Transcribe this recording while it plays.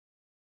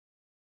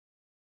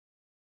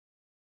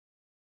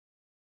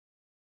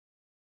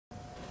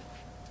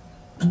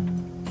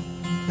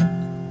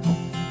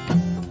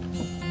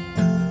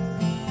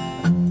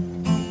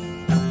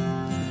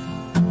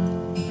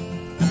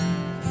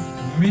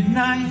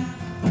Midnight,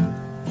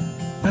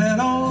 that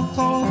old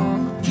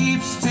clock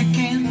keeps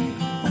ticking.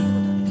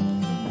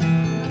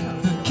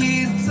 The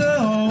kids are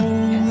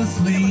all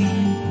asleep,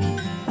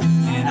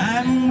 and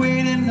I'm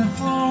waiting to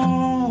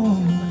fall.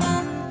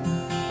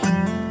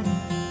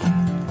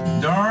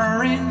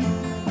 Darling,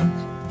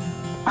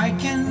 I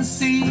can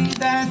see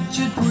that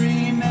you're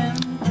dreaming,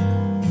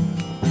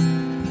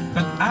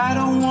 but I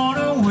don't want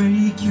to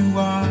wake you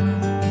up,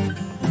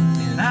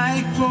 and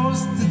I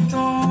close the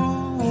door.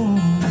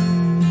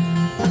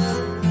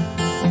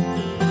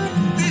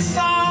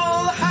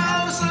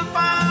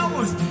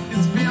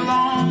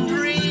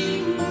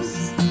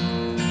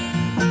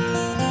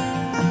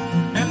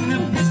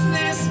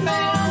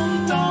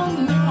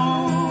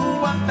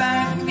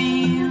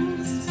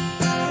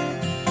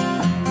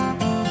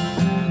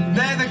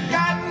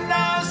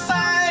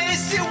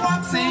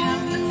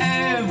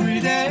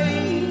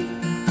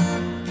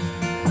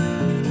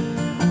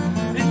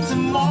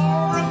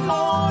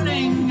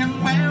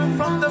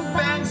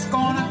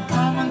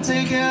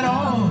 Take it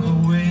all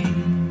away.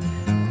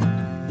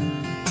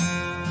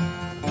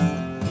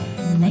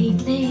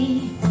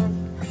 Lately,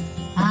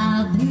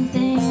 I've been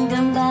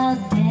thinking about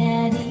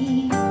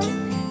Daddy,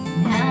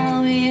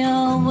 how he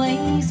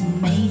always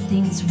made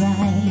things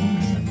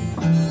right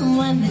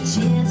when the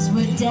chips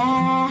were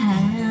down.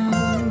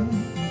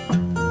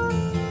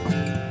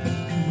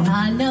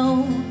 I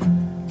know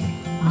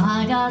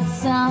I got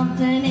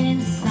something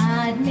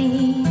inside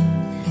me.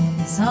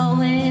 There's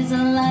always a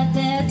light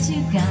there to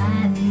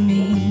guide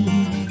me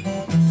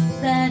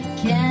that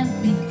can't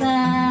be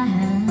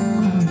found.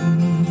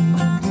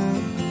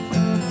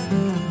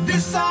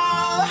 This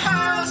old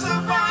house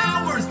of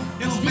ours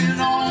is built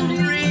on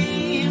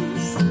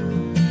dreams,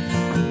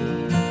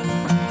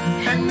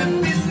 and the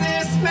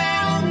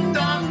businessmen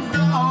don't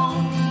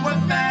know what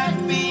that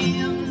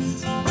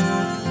means.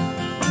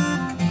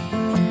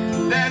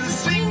 There's a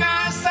swing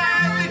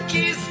outside the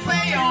kids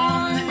play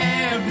on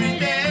every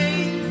day.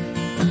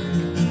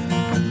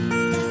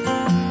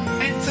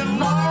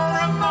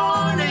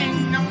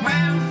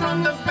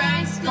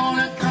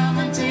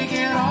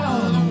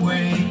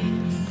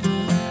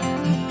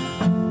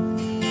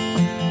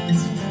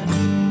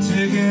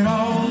 Take it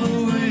all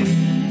away.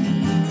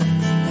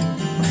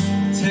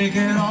 Take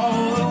it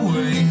all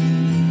away.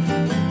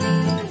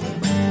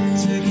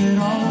 Take it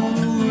all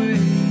away.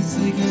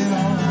 Take it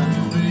all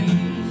away.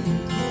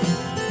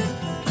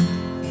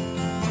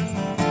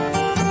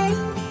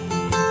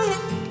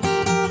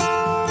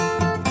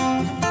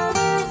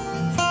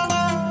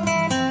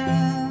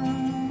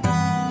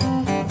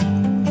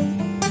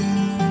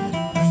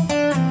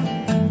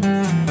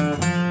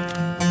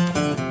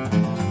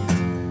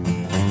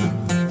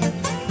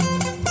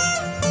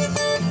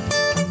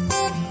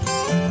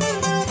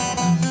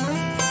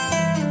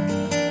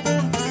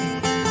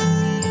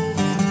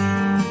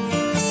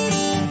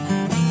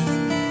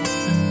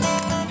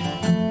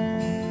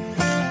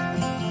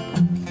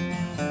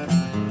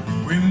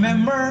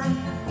 Remember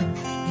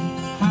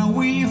how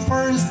we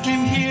first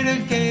came here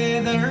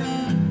together,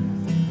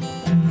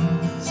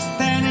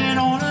 standing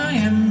on an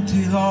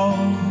empty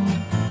log,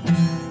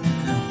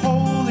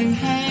 holding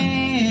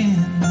hands.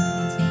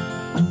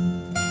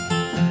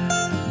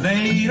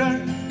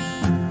 Later,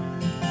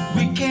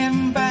 we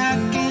came back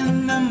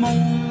in the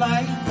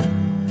moonlight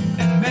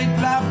and made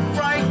love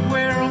right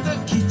where the